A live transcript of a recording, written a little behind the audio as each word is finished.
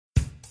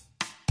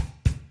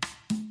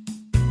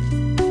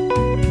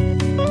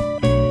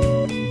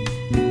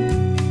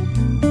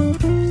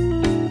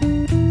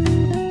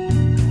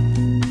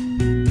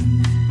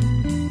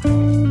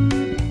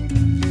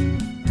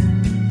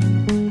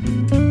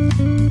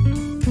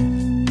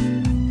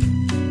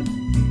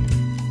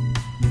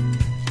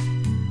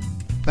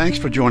Thanks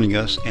for joining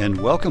us,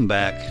 and welcome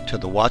back to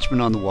the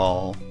Watchman on the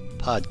Wall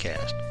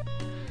podcast.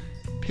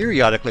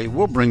 Periodically,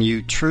 we'll bring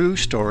you true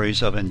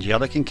stories of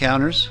angelic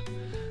encounters,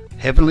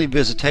 heavenly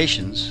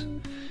visitations,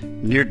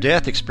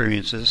 near-death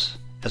experiences,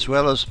 as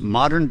well as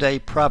modern-day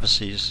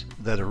prophecies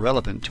that are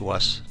relevant to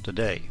us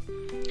today.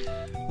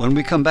 When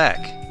we come back,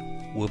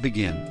 we'll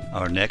begin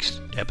our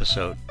next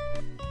episode.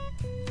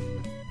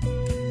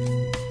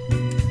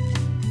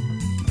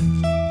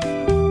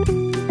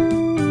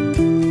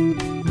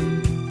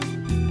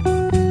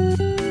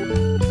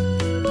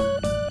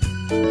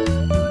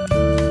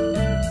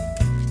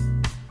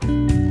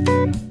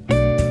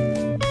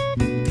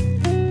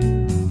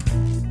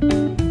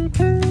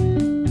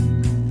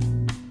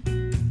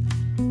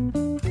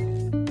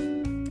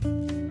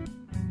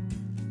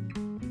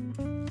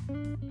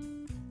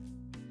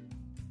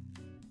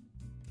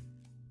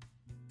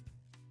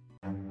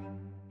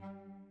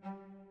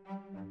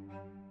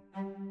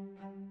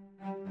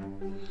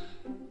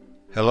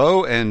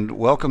 Hello and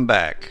welcome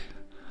back.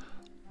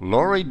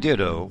 Laurie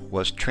Ditto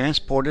was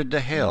transported to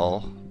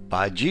hell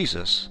by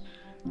Jesus,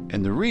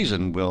 and the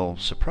reason will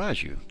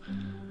surprise you.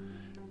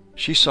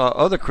 She saw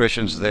other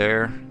Christians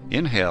there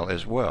in hell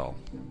as well.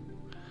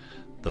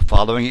 The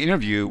following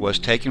interview was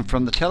taken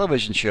from the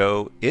television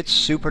show It's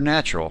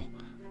Supernatural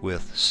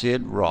with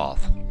Sid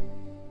Roth.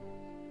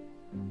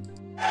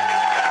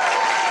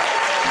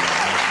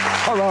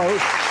 Hello,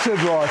 Sid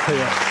Roth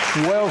here.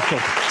 Welcome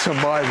to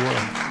my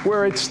room,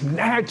 where it's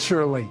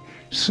naturally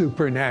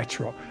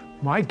supernatural.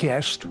 My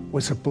guest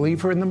was a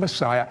believer in the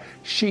Messiah.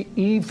 She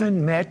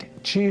even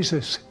met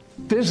Jesus,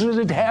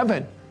 visited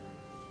heaven,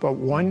 but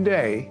one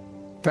day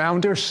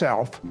found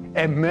herself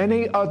and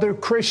many other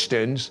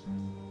Christians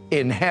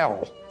in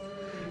hell.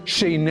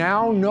 She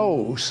now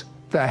knows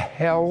the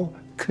hell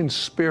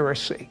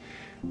conspiracy.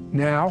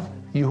 Now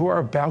you are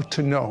about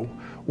to know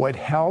what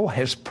hell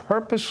has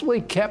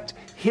purposely kept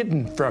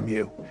hidden from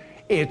you.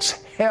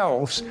 It's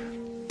hell's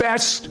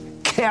best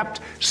kept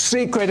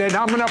secret, and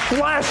I'm going to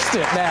blast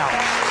it now.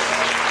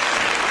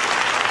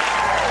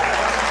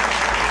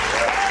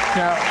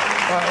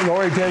 Now,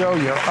 Laurie Ditto,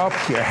 you're up,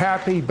 you're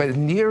happy, but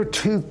in the year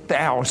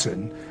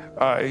 2000,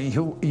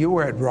 you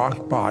were at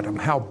rock bottom.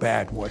 How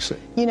bad was it?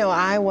 You know,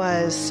 I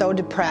was so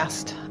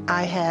depressed.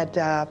 I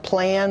had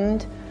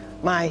planned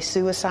my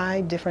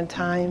suicide different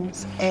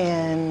times,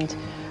 and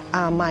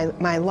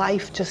my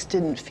life just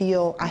didn't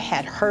feel, I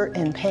had hurt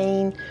and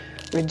pain,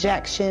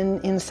 rejection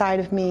inside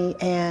of me,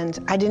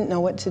 and I didn't know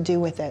what to do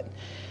with it.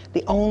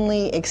 The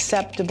only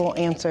acceptable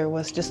answer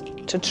was just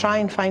to try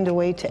and find a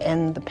way to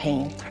end the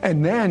pain.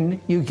 And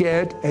then you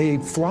get a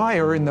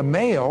flyer in the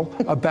mail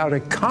about a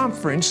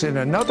conference in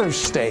another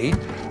state,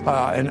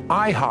 an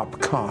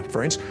IHOP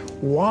conference.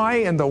 Why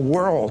in the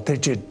world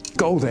did you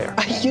go there?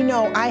 You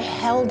know, I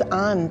held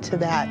on to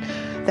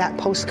that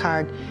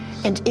postcard.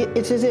 And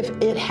it's as if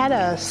it had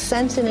a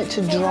sense in it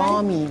to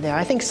draw me there.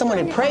 I think someone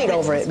had prayed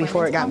over it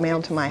before it got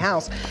mailed to my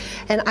house.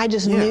 And I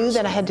just knew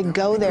that I had to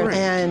go there,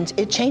 and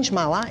it changed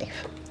my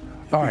life.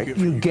 All right,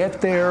 you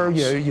get there,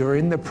 you're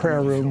in the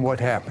prayer room.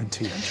 What happened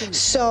to you?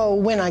 So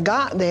when I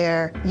got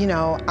there, you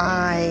know,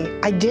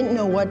 I didn't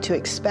know what to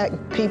expect.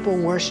 People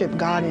worship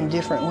God in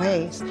different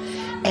ways.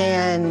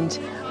 And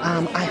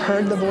I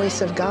heard the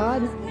voice of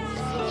God.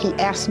 He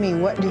asked me,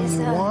 what do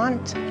you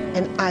want?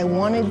 And I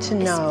wanted to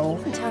know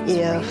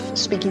if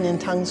speaking in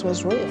tongues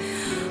was real.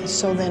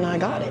 So then I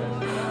got it.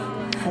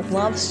 I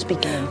love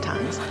speaking in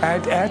tongues.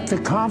 At the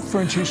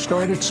conference, you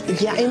started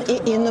speaking? Yeah,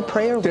 in the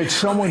prayer room. Did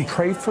someone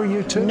pray for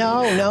you too?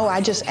 No, I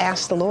just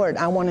asked the Lord.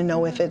 I want to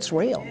know if it's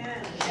real.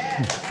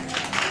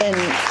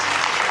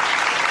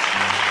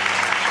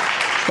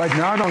 But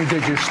not only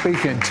did you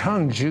speak in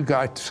tongues, you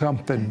got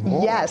something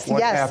more. Yes.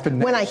 What happened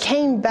next? When I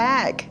came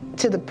back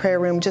to the prayer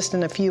room just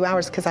in a few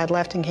hours, because I'd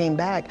left and came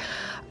back,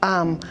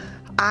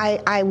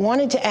 I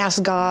wanted to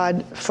ask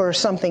God for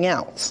something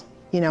else.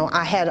 You know,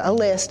 I had a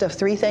list of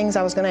 3 things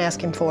I was going to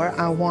ask him for.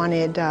 I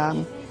wanted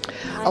a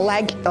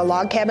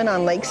log cabin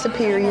on Lake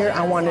Superior,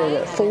 I wanted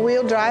a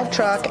 4-wheel drive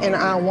truck, and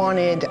I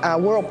wanted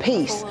world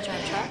peace.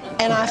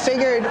 And I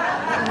figured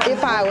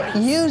if I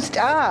used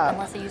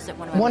up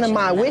one of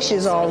my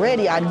wishes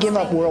already, I'd give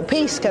up world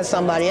peace because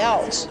somebody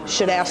else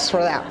should ask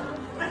for that.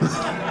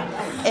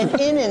 And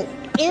in an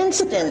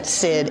instant,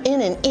 Sid,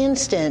 in an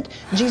instant,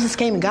 Jesus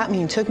came and got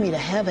me and took me to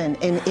heaven,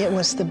 and it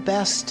was the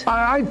best.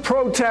 I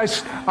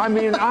protest. I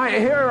mean,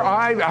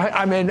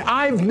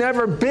 I've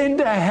never been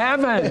to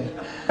heaven,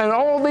 and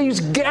all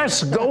these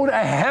guests go to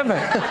heaven.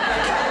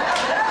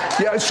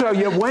 Yeah, so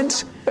you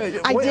went?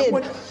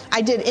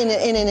 I did.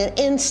 In an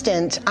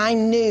instant, I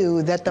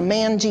knew that the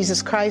man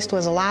Jesus Christ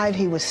was alive.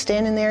 He was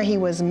standing there. He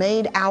was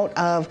made out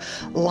of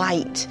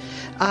light.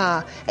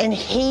 And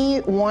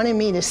he wanted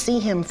me to see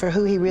him for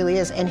who he really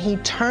is. And he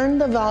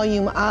turned the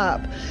volume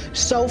up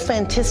so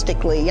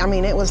fantastically. I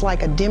mean, it was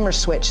like a dimmer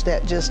switch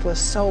that just was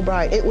so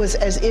bright. It was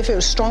as if it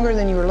was stronger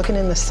than you were looking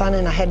in the sun,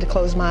 and I had to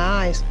close my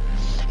eyes.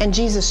 And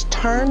Jesus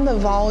turned the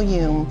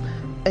volume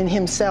and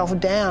himself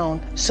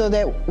down so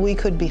that we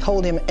could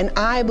behold him. And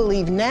I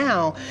believe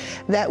now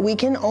that we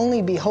can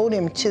only behold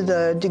him to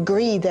the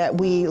degree that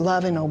we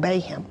love and obey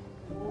him.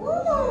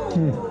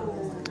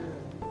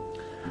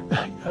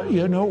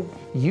 You know,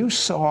 you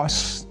saw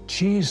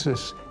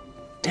Jesus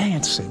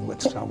dancing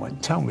with someone.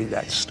 Tell me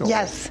that story.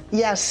 Yes.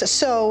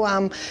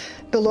 So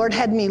the Lord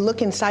had me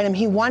look inside him.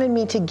 He wanted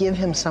me to give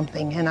him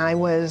something, and I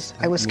was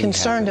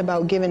concerned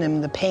about giving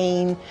him the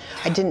pain.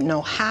 I didn't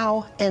know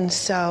how, and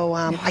so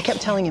I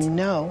kept telling him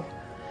no.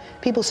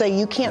 People say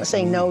you can't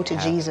say no to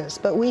Jesus,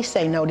 but we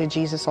say no to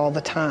Jesus all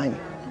the time.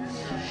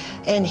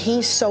 And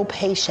he's so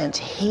patient.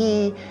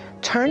 He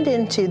turned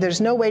into, there's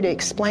no way to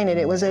explain it.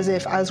 It was as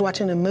if I was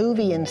watching a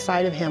movie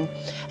inside of him.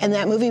 And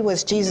that movie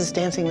was Jesus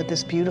dancing with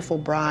this beautiful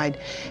bride.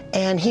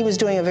 And he was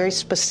doing a very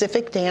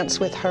specific dance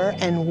with her.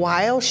 And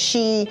while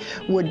she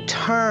would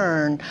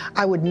turn,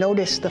 I would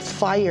notice the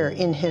fire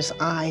in his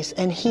eyes.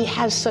 And he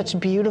has such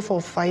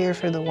beautiful fire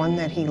for the one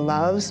that he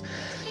loves.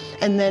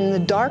 And then the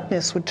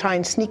darkness would try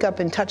and sneak up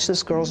and touch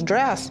this girl's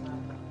dress.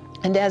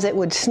 And as it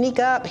would sneak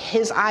up,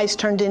 his eyes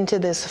turned into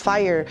this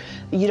fire.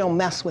 You don't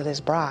mess with his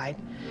bride.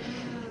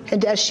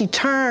 And as she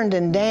turned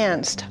and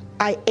danced,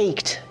 I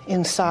ached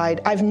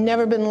inside. I've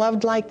never been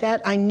loved like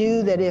that. I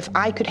knew that if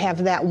I could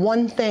have that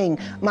one thing,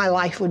 my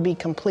life would be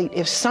complete.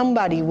 If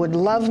somebody would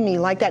love me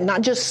like that,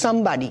 not just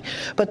somebody,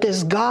 but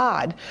this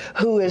God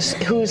who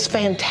is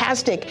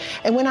fantastic.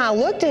 And when I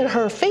looked at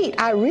her feet,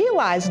 I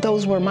realized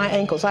those were my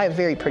ankles. I have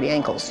very pretty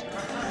ankles.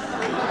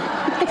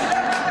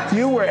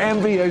 You were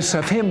envious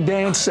of him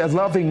dancing,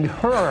 loving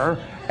her,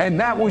 and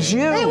that was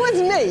you. It was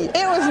me.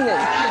 It was me.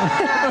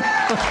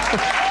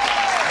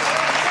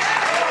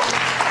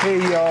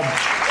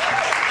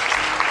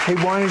 He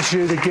wanted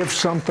you to give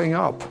something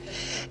up.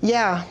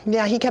 Yeah,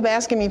 he kept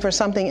asking me for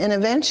something, and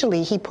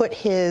eventually he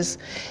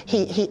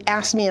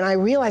asked me, and I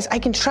realized I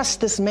can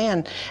trust this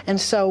man. And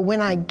so when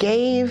I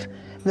gave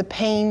the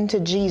pain to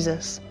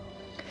Jesus,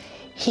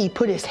 he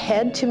put his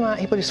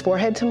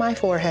forehead to my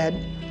forehead.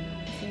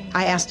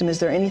 I asked him, is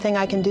there anything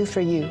I can do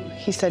for you?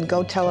 He said,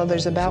 go tell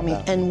others about me.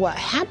 And what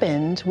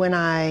happened when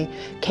I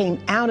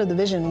came out of the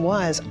vision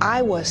was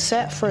I was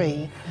set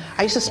free.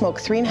 I used to smoke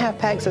 3.5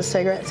 packs of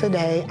cigarettes a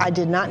day. I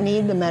did not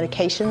need the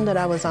medication that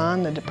I was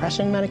on, the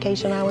depression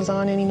medication I was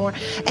on anymore.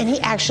 And he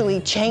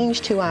actually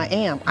changed who I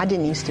am. I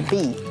didn't used to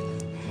be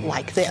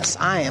like this.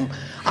 I'm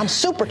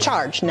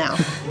supercharged now.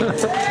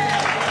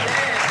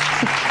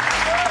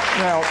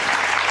 Now,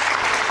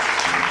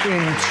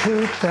 in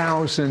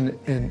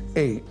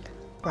 2008,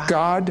 right.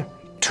 God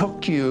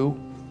took you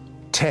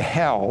to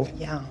hell.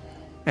 Yeah.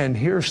 And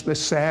here's the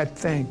sad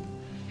thing.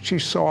 She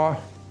saw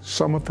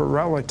some of her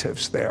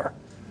relatives there.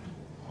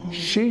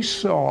 She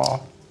saw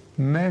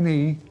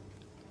many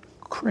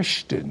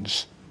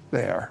Christians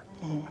there.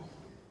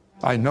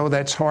 I know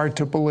that's hard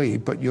to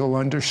believe, but you'll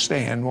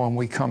understand when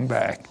we come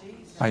back.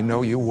 I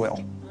know you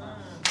will.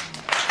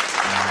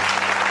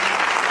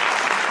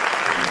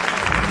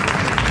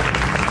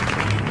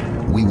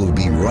 We will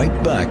be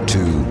right back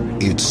to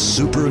It's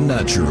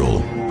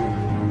Supernatural.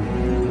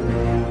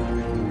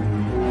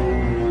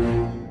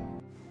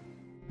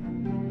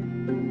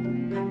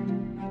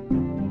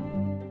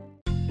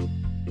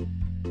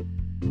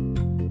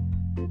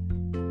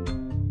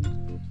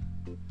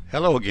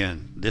 Hello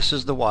again, this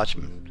is The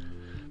Watchman.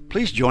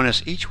 Please join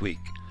us each week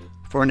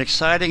for an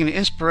exciting and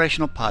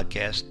inspirational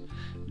podcast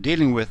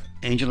dealing with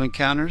angel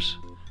encounters,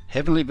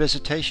 heavenly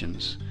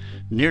visitations,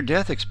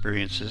 near-death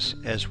experiences,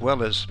 as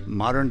well as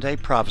modern-day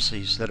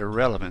prophecies that are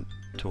relevant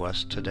to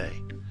us today.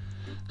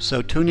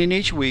 So tune in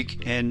each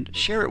week and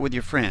share it with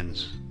your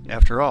friends.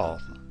 After all,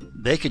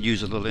 they could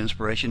use a little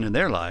inspiration in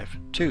their life,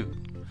 too.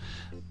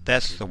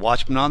 That's the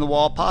Watchman on the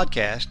Wall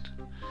podcast,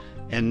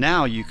 and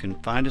now you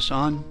can find us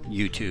on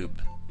YouTube.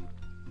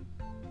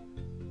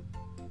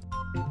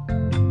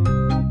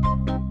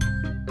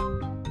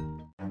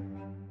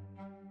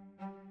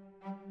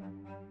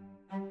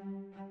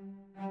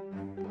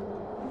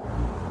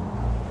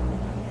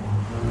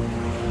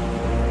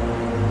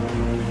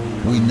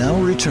 We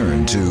now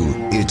return to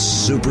It's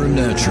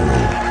Supernatural.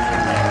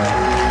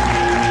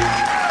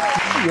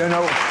 You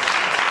know,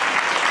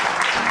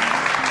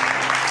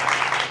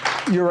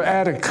 you're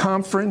at a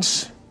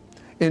conference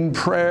in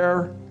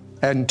prayer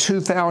in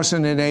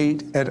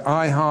 2008 at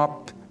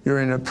IHOP. You're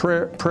in a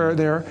prayer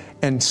there,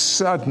 and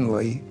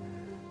suddenly,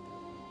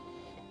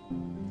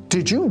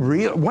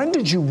 when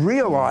did you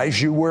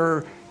realize you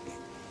were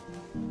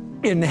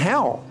in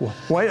hell?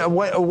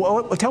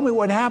 Tell me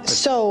what happened.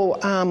 So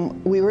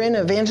we were in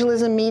an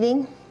evangelism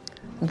meeting.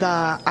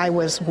 I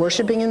was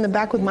worshiping in the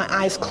back with my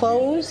eyes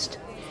closed,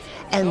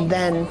 and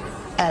then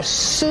as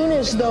soon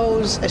as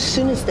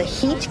the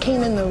heat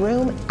came in the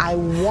room, I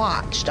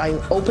watched. I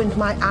opened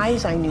my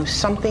eyes. I knew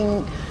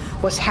something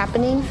was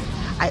happening.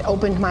 I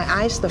opened my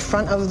eyes. The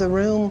front of the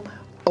room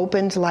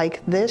opened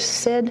like this,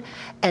 Sid,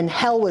 and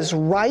hell was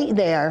right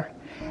there,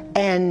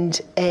 and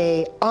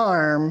an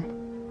arm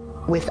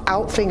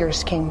without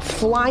fingers came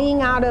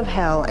flying out of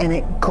hell, and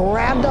it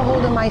grabbed a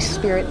hold of my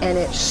spirit and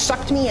it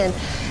sucked me in.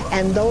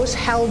 And those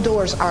hell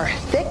doors are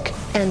thick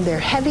and they're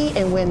heavy,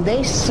 and when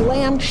they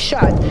slammed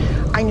shut,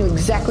 I knew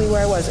exactly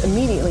where I was.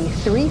 Immediately,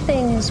 3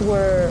 things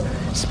were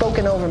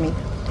spoken over me.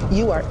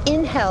 You are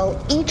in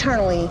hell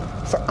eternally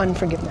for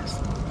unforgiveness.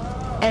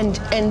 And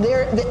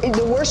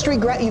the worst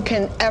regret you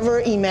can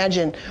ever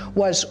imagine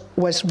was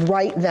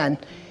right then,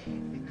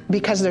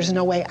 because there's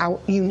no way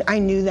out. I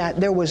knew that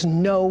there was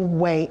no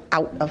way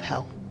out of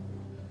hell.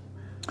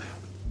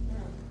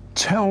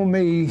 Tell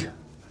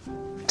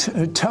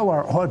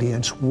our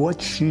audience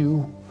what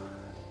you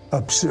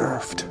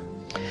observed.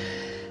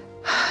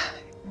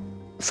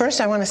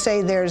 First, I want to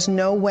say there's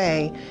no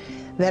way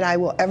that I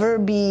will ever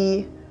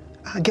be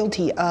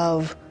guilty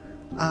of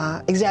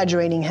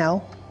exaggerating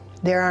hell.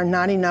 There are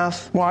not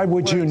enough. Why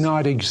would words. you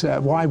not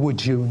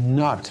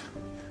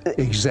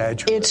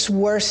exaggerate? It's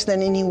worse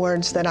than any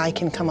words that I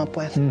can come up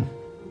with.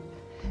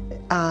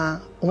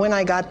 When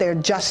I got there,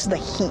 just the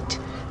heat,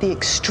 the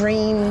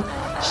extreme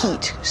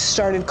heat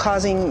started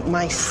causing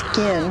my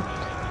skin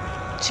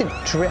to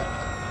drip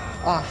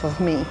off of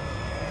me.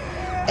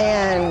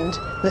 And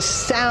the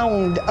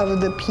sound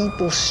of the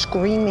people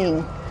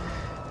screaming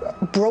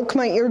broke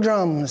my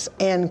eardrums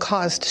and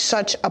caused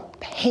such a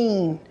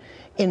pain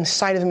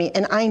inside of me.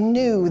 And I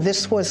knew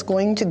this was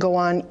going to go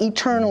on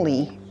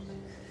eternally,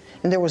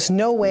 and there was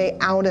no way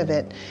out of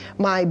it.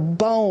 My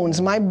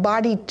bones, my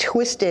body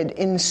twisted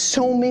in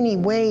so many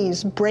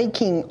ways,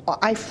 breaking.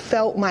 I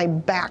felt my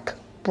back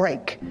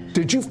break.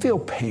 Did you feel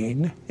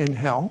pain in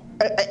hell?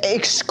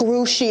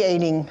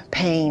 Excruciating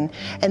pain.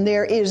 And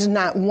there is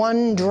not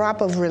one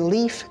drop of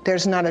relief.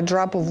 There's not a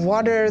drop of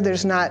water.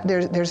 There's not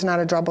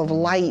a drop of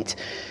light.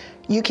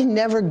 You can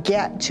never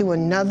get to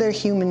another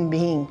human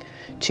being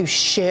to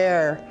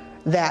share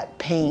that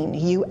pain.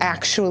 You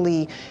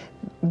actually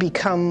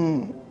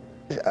become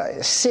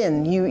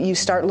sin. You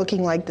start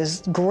looking like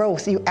this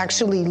growth. You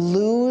actually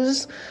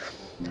lose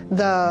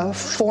the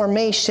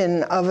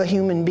formation of a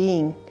human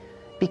being,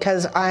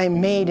 because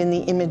I'm made in the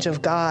image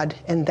of God,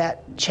 and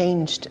that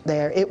changed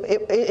there.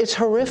 It's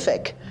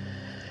horrific.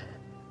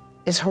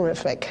 It's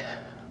horrific.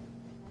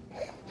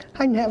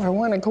 I never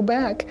want to go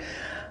back.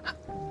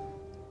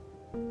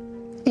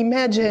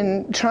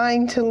 Imagine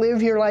trying to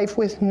live your life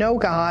with no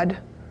God.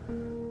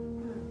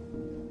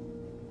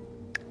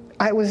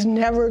 I was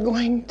never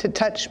going to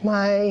touch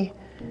my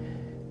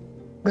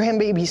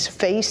grandbaby's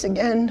face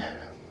again.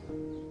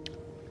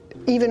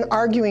 Even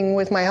arguing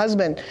with my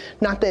husband,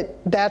 not that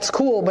that's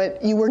cool,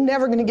 but you were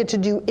never going to get to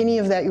do any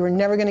of that. You were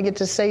never going to get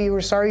to say you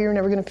were sorry. You were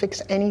never going to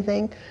fix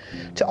anything.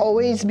 To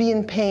always be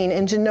in pain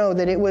and to know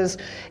that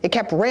it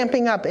kept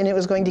ramping up, and it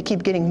was going to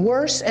keep getting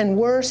worse and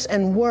worse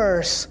and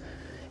worse.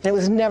 And it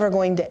was never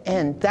going to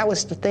end. That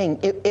was the thing.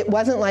 It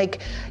wasn't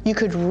like you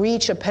could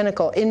reach a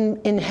pinnacle.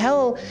 In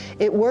hell,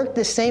 it worked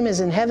the same as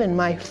in heaven.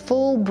 My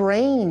full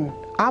brain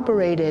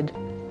operated.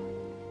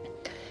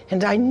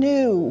 And I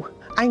knew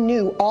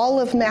all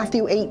of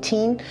Matthew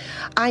 18.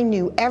 I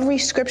knew every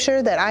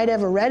scripture that I'd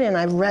ever read, and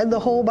I've read the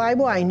whole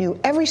Bible. I knew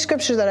every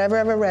scripture that I've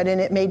ever read,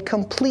 and it made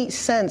complete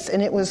sense,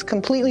 and it was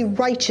completely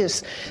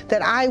righteous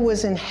that I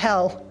was in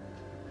hell.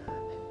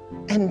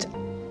 And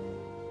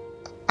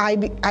I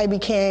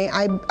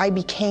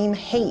became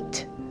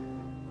hate.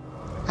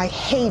 I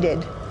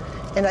hated,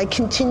 and I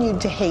continued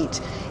to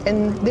hate.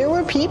 And there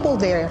were people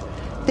there.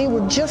 They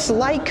were just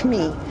like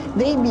me.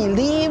 They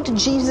believed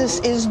Jesus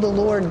is the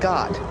Lord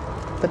God,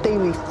 but they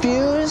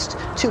refused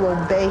to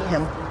obey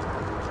him.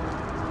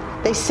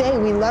 They say,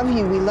 we love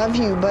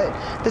you,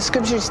 but the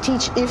scriptures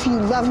teach, if you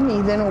love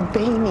me, then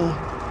obey me.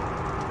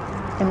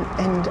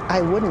 And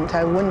I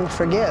wouldn't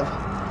forgive.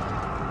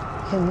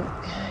 And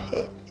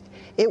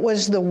it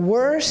was the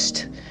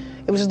worst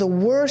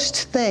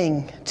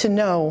thing to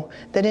know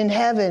that in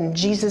heaven,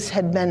 Jesus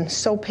had been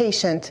so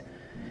patient,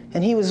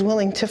 and he was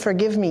willing to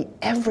forgive me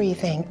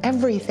everything.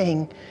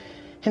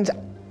 And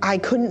I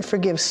couldn't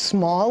forgive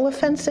small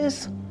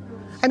offenses.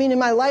 I mean, in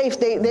my life,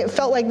 they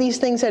felt like these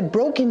things had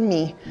broken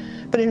me.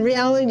 But in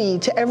reality,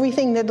 to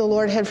everything that the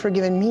Lord had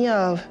forgiven me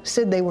of,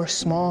 Sid, they were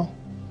small.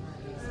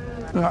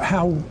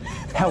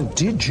 How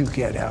did you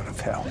get out of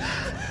hell?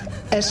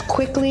 As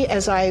quickly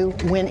as I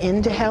went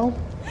into hell,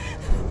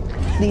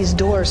 these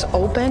doors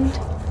opened,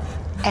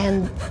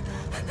 and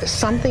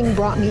something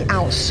brought me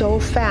out so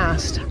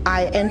fast.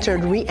 I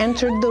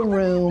re-entered the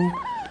room.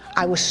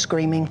 I was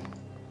screaming.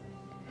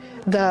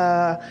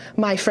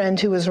 My friend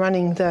who was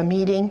running the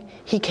meeting,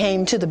 he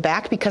came to the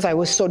back because I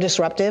was so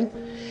disruptive,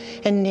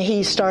 and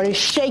he started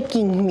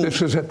shaking me.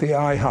 This was at the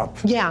IHOP.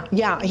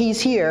 Yeah,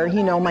 he's here.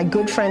 You know, my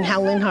good friend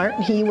Hal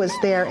Linhart, he was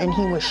there, and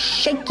he was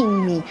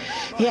shaking me,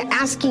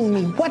 asking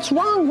me, what's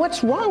wrong?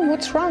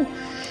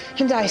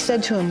 And I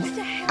said to him,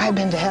 I've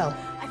been to hell.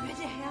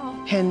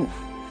 And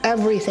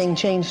everything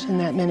changed in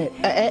that minute.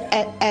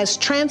 As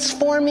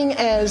transforming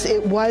as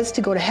it was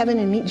to go to heaven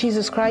and meet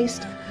Jesus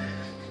Christ,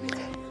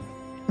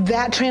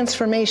 that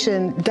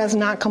transformation does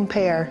not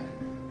compare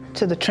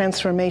to the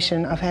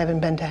transformation of having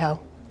been to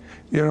hell.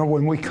 You know,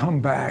 when we come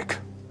back,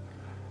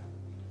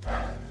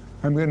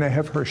 I'm going to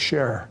have her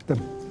share the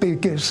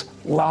biggest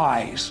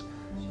lies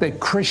that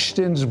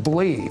Christians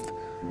believe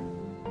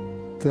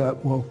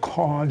that will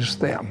cause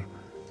them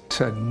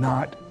to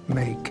not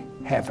make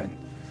heaven.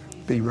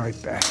 Be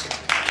right back.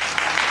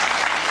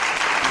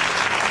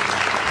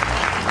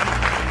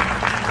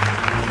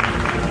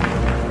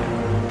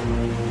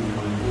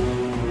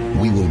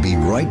 We will be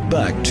right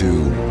back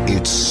to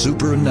It's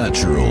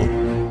Supernatural.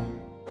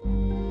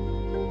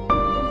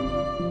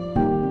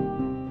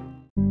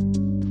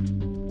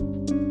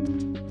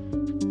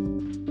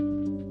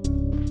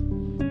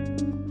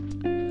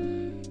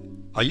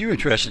 Are you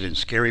interested in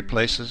scary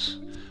places?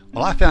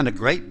 Well, I found a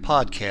great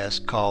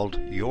podcast called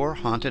Your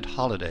Haunted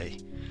Holiday.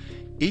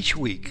 Each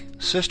week,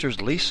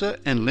 sisters Lisa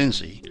and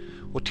Lindsay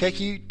will take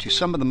you to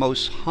some of the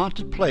most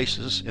haunted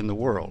places in the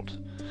world.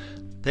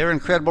 Their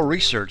incredible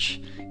research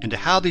into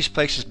how these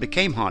places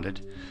became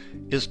haunted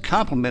is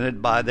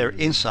complemented by their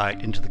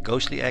insight into the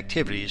ghostly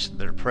activities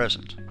that are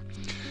present.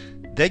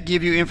 They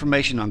give you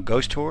information on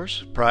ghost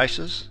tours,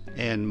 prices,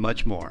 and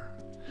much more.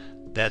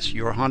 That's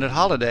Your Haunted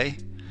Holiday.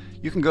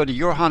 You can go to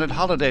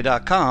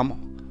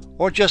yourhauntedholiday.com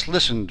or just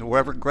listen to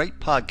wherever great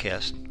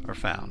podcasts are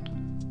found.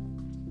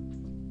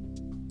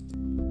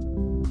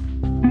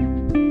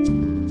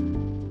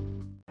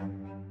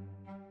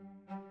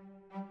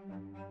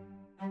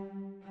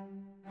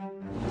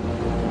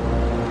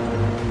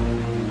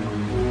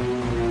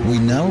 We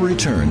now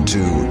return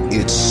to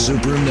It's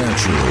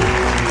Supernatural.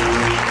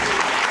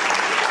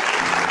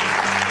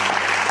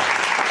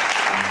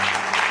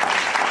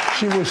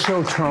 She was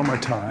so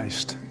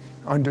traumatized,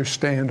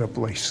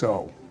 understandably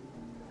so,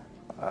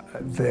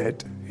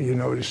 that,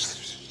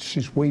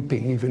 she's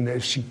weeping even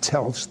as she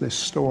tells this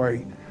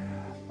story.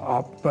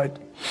 But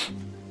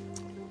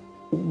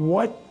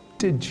what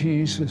did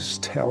Jesus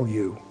tell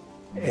you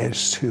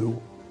as to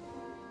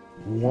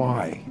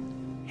why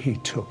he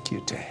took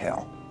you to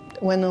hell?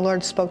 When the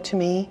Lord spoke to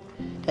me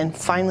and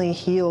finally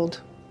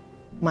healed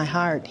my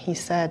heart, he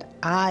said,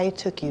 I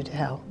took you to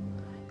hell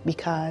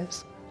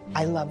because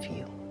I love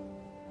you.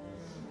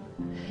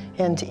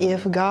 And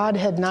if God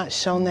had not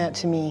shown that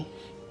to me,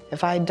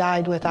 if I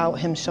died without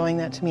him showing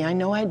that to me, I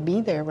know I'd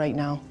be there right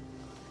now.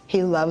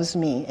 He loves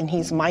me and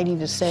he's mighty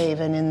to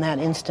save, and in that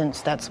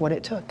instance, that's what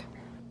it took.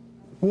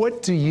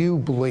 What do you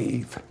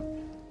believe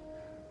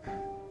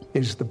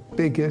is the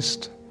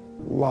biggest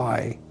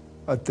lie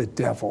of the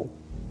devil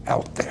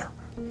out there?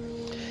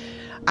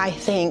 I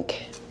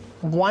think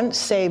once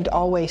saved,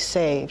 always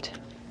saved.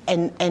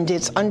 And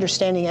it's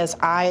understanding as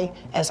I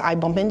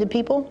bump into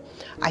people,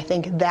 I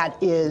think that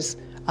is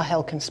a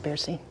hell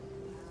conspiracy.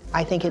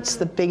 I think it's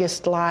the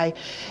biggest lie,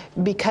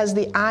 because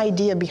the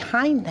idea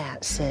behind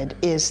that, Sid,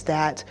 is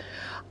that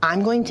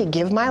I'm going to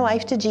give my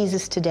life to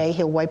Jesus today.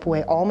 He'll wipe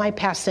away all my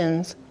past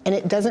sins, and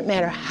it doesn't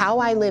matter how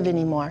I live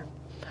anymore.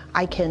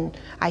 I can.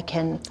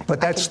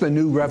 But that's the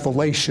new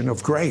revelation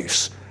of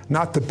grace,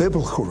 not the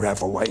biblical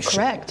revelation.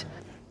 Correct.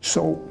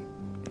 So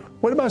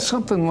what about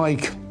something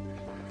like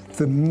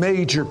the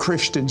major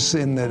Christian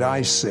sin that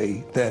I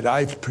see, that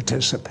I've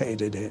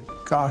participated in,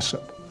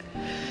 gossip?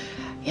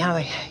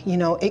 Yeah,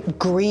 it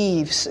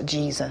grieves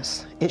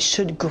Jesus. It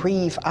should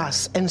grieve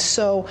us. And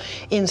so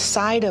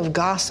inside of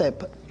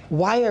gossip,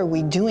 why are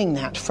we doing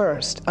that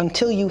first?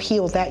 Until you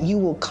heal that, you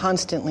will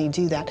constantly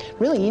do that.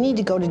 Really, you need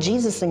to go to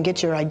Jesus and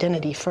get your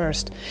identity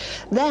first.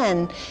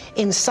 Then,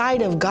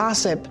 inside of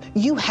gossip,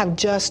 you have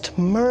just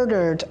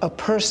murdered a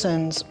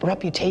person's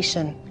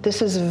reputation.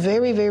 This is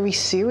very, very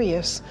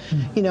serious.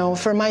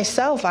 For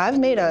myself, I've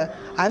made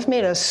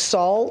a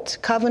salt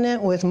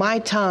covenant with my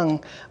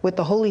tongue, with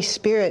the Holy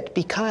Spirit,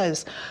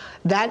 because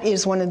that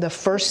is one of the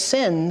first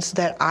sins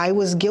that I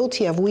was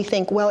guilty of. We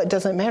think, well, it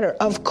doesn't matter.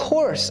 Of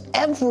course,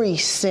 every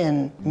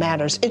sin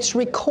matters. It's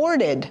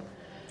recorded.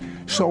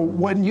 So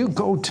when you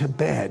go to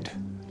bed,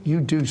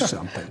 you do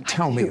something.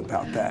 Tell me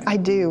about that. I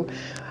do.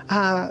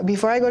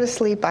 Before I go to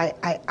sleep,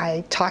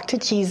 I talk to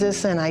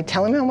Jesus and I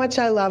tell him how much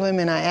I love him,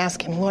 and I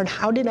ask him, Lord,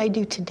 how did I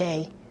do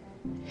today?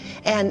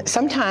 And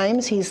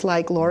sometimes he's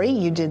like, Lori,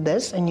 you did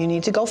this and you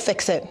need to go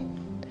fix it.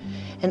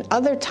 And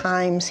other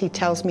times he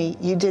tells me,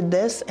 you did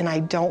this and I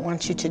don't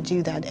want you to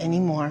do that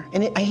anymore.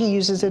 And he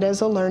uses it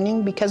as a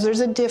learning, because there's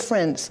a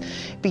difference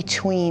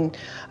between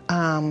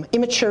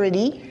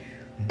immaturity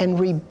and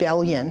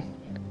rebellion.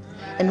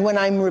 And when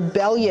I'm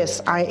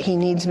rebellious, he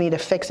needs me to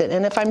fix it.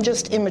 And if I'm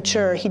just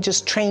immature, he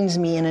just trains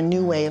me in a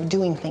new way of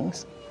doing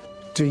things.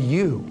 Do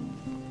you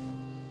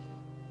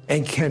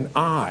and can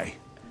I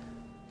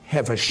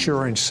have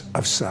assurance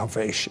of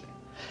salvation?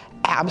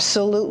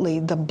 Absolutely.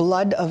 The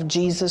blood of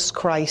Jesus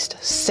Christ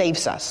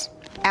saves us.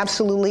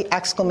 Absolutely,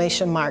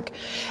 exclamation mark.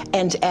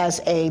 And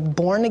as a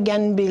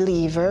born-again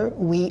believer,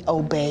 we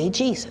obey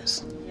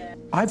Jesus.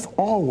 I've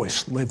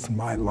always lived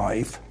my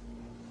life.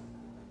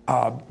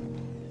 I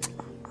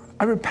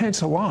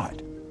repent a lot.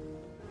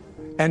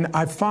 And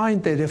I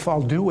find that if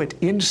I'll do it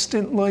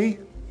instantly,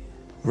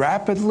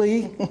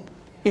 rapidly,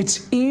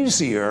 it's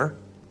easier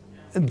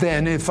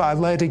than if I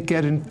let it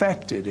get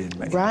infected in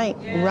me.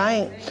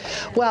 Right.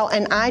 Well,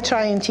 and I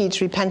try and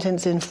teach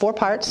repentance in 4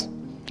 parts.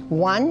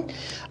 1,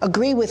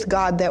 agree with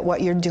God that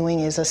what you're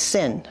doing is a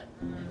sin.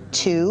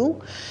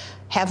 2,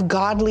 have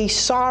godly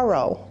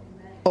sorrow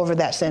over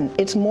that sin.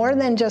 It's more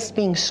than just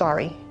being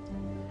sorry.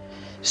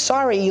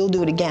 Sorry, you'll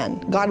do it again.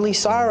 Godly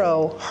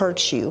sorrow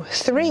hurts you.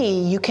 3,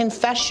 you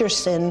confess your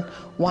sin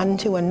one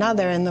to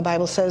another, and the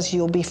Bible says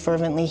you'll be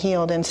fervently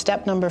healed. And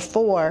step number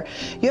 4,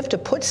 you have to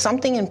put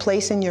something in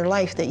place in your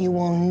life that you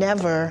will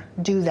never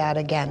do that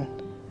again.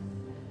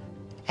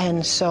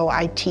 And so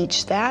I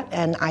teach that,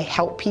 and I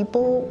help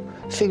people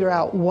figure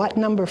out what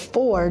number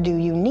 4 do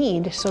you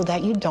need so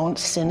that you don't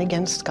sin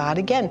against God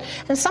again.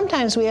 And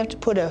sometimes we have to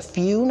put a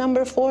few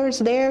number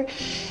 4s there,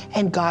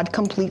 and God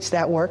completes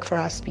that work for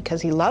us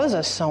because he loves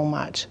us so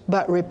much.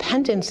 But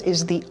repentance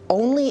is the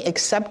only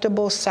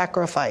acceptable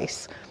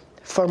sacrifice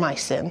for my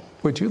sin.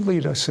 Would you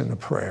lead us in a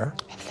prayer?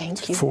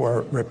 Thank you.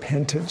 For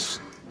repentance?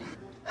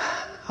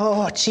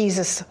 Oh,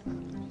 Jesus,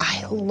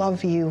 I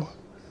love you.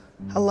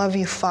 I love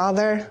you,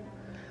 Father.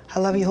 I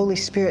love you, Holy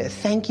Spirit.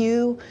 Thank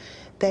you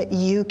that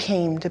you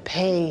came to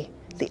pay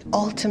the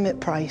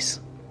ultimate price.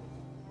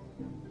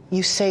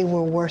 You say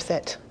we're worth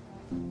it.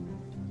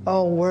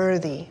 Oh,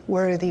 worthy,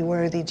 worthy,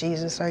 worthy,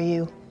 Jesus, are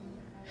you.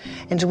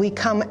 And we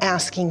come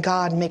asking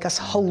God, make us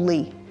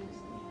holy.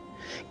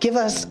 Give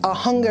us a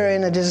hunger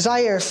and a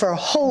desire for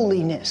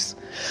holiness.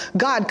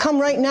 God, come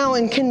right now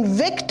and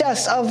convict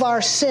us of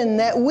our sin,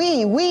 that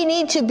we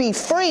need to be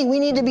free. We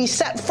need to be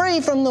set free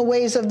from the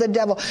ways of the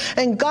devil.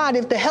 And God,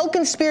 if the hell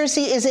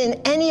conspiracy is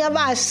in any of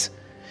us,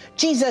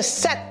 Jesus,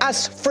 set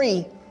us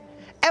free.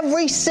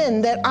 Every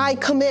sin that I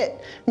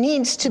commit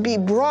needs to be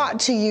brought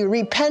to you,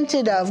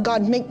 repented of.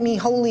 God, make me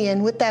holy,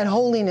 and with that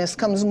holiness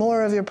comes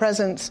more of your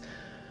presence.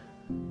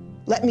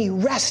 Let me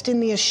rest in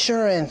the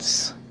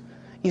assurance.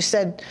 You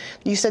said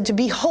to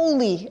be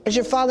holy as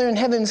your Father in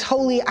heaven's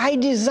holy. I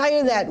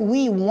desire that.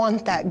 We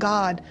want that,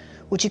 God.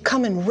 Would you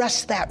come and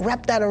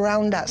wrap that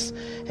around us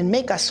and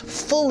make us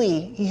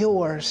fully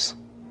yours?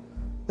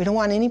 We don't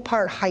want any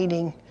part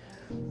hiding.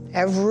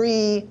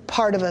 Every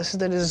part of us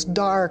that is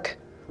dark,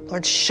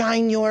 Lord,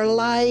 shine your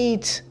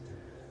light.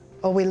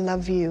 Oh, we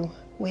love you.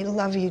 We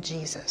love you,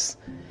 Jesus.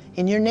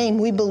 In your name,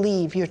 we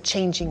believe you're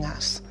changing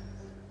us.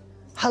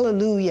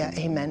 Hallelujah.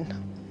 Amen.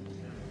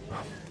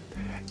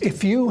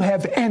 If you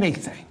have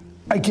anything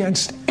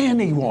against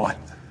anyone,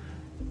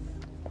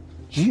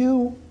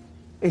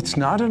 it's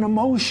not an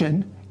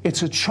emotion,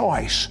 it's a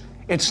choice.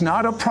 It's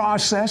not a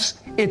process,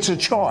 it's a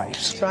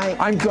choice. That's right.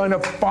 I'm going to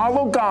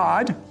follow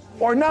God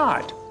or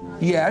not.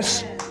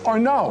 Yes or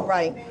no.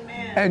 Right.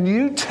 And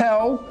you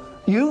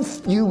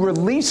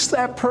release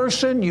that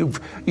person,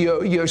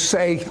 you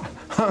say,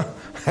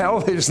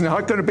 hell is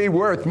not going to be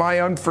worth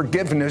my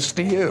unforgiveness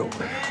to you.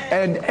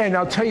 And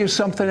I'll tell you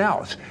something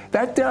else.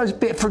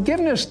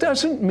 Forgiveness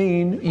doesn't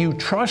mean you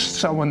trust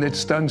someone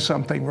that's done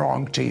something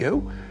wrong to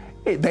you.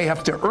 They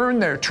have to earn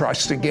their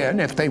trust again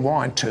if they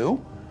want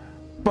to.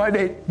 But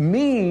it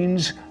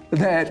means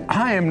that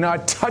I am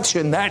not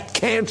touching that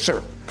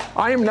cancer.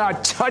 I am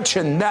not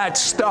touching that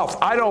stuff.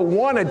 I don't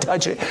want to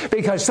touch it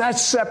because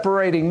that's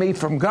separating me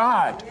from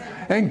God.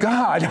 And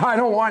God, I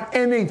don't want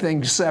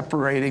anything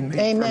separating me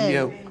Amen. from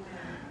you.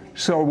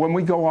 So when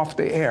we go off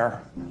the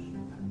air,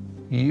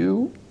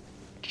 you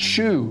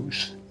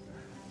choose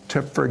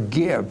to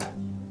forgive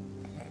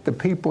the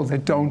people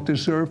that don't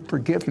deserve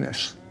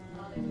forgiveness.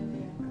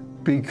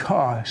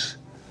 Because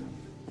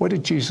what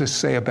did Jesus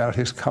say about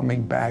his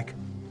coming back?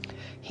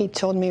 He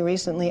told me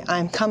recently,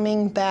 I'm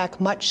coming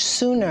back much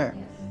sooner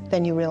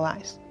than you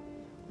realize.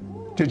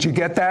 Did you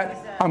get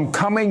that? I'm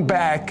coming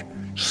back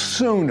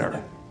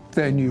sooner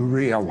than you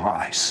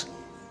realize.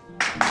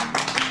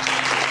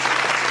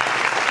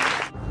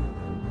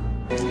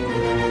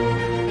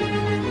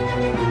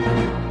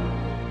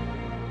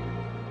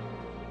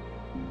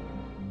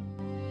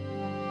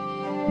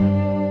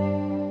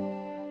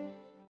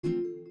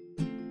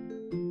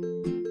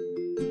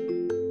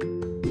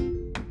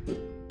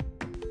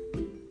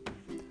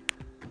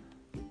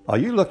 Are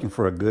you looking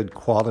for a good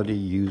quality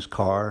used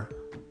car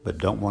but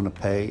don't want to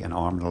pay an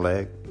arm and a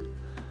leg?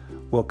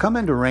 Well, come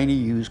into Rainey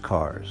Used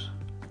Cars.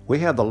 We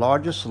have the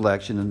largest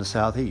selection in the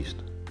Southeast.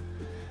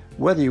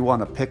 Whether you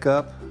want a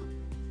pickup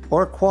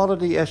or a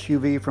quality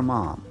SUV from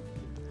Mom,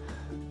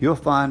 you'll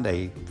find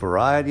a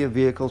variety of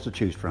vehicles to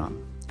choose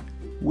from.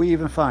 We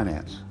even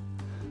finance.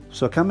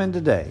 So come in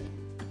today.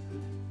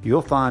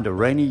 You'll find a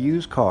Rainey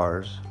Used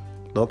Cars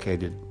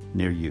located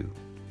near you.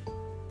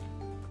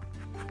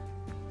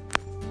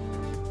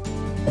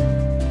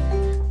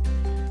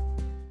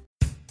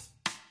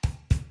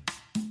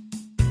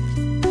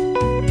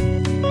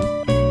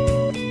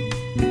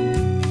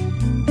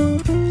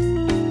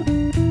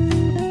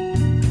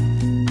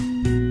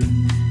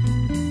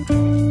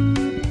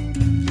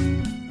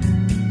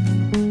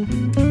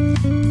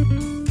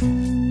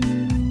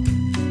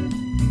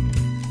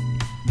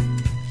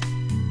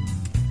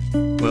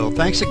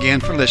 Thanks again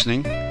for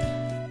listening,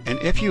 and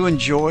if you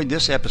enjoyed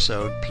this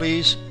episode,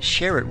 please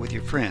share it with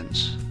your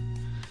friends.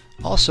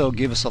 Also,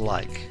 give us a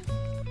like.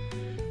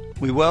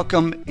 We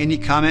welcome any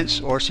comments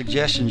or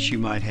suggestions you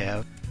might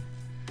have.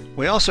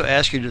 We also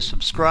ask you to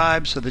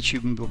subscribe so that you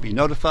will be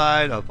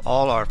notified of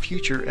all our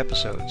future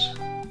episodes.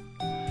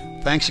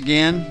 Thanks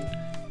again,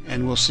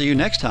 And we'll see you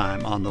next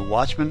time on the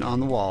Watchman on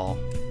the Wall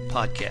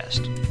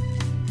podcast.